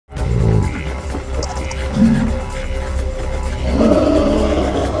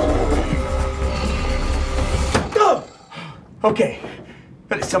Okay,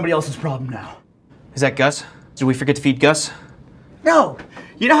 but it's somebody else's problem now. Is that Gus? Did we forget to feed Gus? No.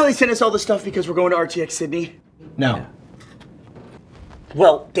 You know how they sent us all the stuff because we're going to RTX Sydney? No. Yeah.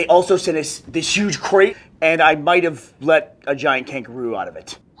 Well, they also sent us this huge crate, and I might have let a giant kangaroo out of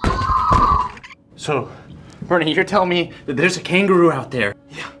it. So, Bernie, you're telling me that there's a kangaroo out there?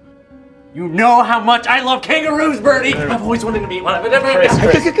 Yeah. You know how much I love kangaroos, Bernie! I've always wanted to meet one. Chris.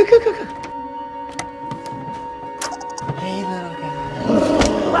 Hey, little guy.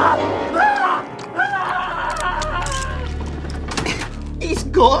 He's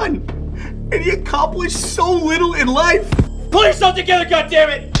gone, and he accomplished so little in life. Pull yourself together,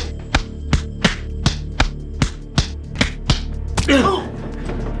 goddammit!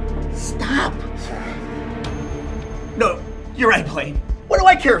 Stop. No, you're right, Blaine. What do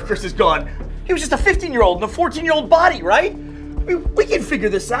I care if Chris is gone? He was just a 15-year-old in a 14-year-old body, right? I mean, we can figure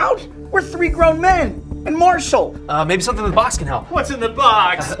this out. We're 3 grown men. And Marshall. Maybe something in the box can help. What's in the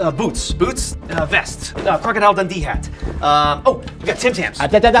box? Boots. Boots, vest, Crocodile Dundee hat. Oh, we got Tim Tams.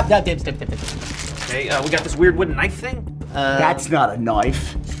 Okay, we got this weird wooden knife thing. That's not a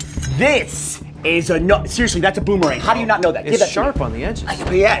knife. This is a seriously, that's a boomerang. How do you not know that? It's sharp on the edges.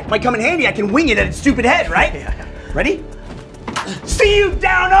 Yeah, it might come in handy. I can wing it at its stupid head, right? Yeah. Ready? See you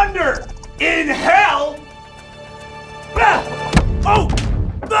down under in hell. Ah! Oh!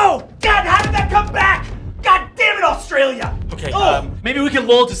 No! God, how did that come back? God damn it, Australia! Okay, maybe we can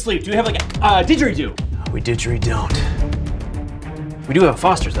lull it to sleep. Do we have like a didgeridoo? We didgeridoo-don't. We do have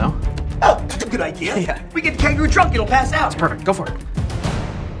Foster's though. Oh, that's a good idea. Yeah. We get kangaroo drunk, it'll pass out. That's perfect. Go for it.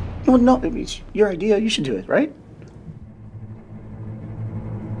 Well, no, it's your idea. You should do it, right?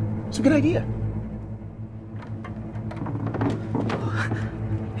 It's a good idea.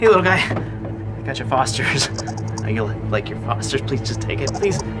 Hey, little guy. I got your Foster's. Are you like your Foster's? Please just take it,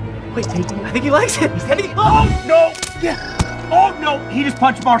 please. Wait, I think he likes it. Oh, no! Yeah. Oh, no! He just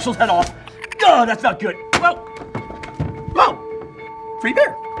punched Marshall's head off. Oh, that's not good. Well, whoa. Free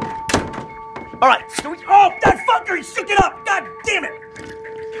beer. All right. Oh, that fucker! He shook it up! God damn it!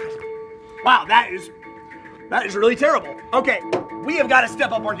 Wow, that is really terrible. Okay, we have got to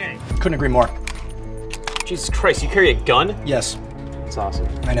step up our game. Couldn't agree more. Jesus Christ, you carry a gun? Yes. That's awesome.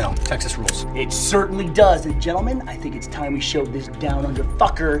 I know. Texas rules. It certainly does. And gentlemen, I think it's time we showed this down under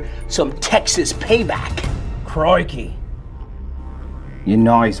fucker some Texas payback. Crikey. Your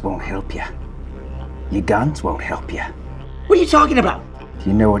knives won't help you. Your guns won't help you. What are you talking about? Do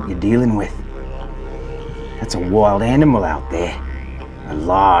you know what you're dealing with? That's a wild animal out there. A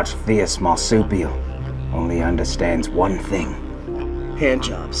large, fierce marsupial. Only understands one thing. Hand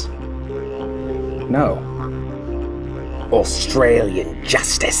jobs. No. Australian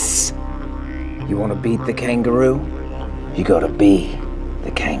justice. You want to beat the kangaroo? You gotta be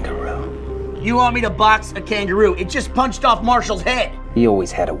the kangaroo. You want me to box a kangaroo? It just punched off Marshall's head. He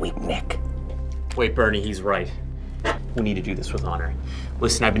always had a weak neck. Wait, Bernie, he's right. We need to do this with honor.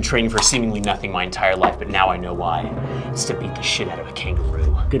 Listen, I've been training for seemingly nothing my entire life, but now I know why. It's to beat the shit out of a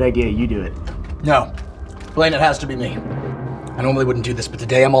kangaroo. Good idea, you do it. No. Blaine, it has to be me. I normally wouldn't do this, but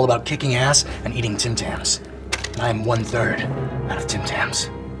today I'm all about kicking ass and eating Tim Tams. And I am 1/3 out of Tim Tams.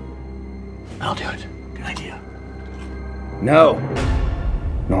 I'll do it. Good idea. No.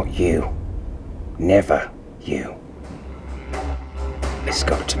 Not you. Never you. It's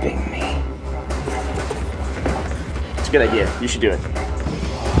got to be me. It's a good idea. You should do it.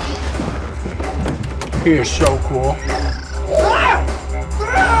 He is so cool.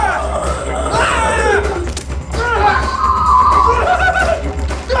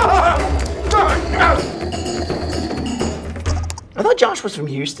 I thought Josh was from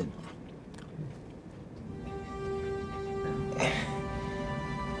Houston.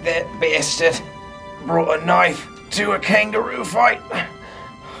 That bastard brought a knife to a kangaroo fight.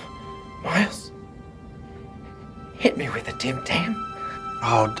 Miles, hit me with a Tim Tam.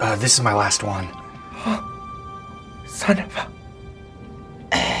 Oh, this is my last one. Son of a...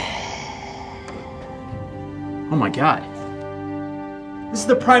 Oh my God. This is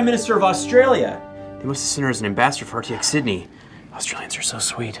the Prime Minister of Australia. They must have sent her as an ambassador for RTX Sydney. Australians are so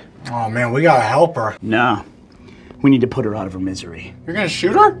sweet. Oh man, we gotta help her. No. We need to put her out of her misery. You're gonna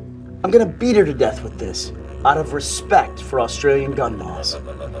shoot her? I'm gonna beat her to death with this, out of respect for Australian gun laws.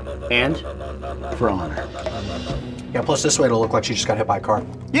 And for honor. Yeah, plus this way it'll look like she just got hit by a car.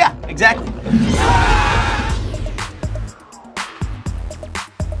 Yeah, exactly.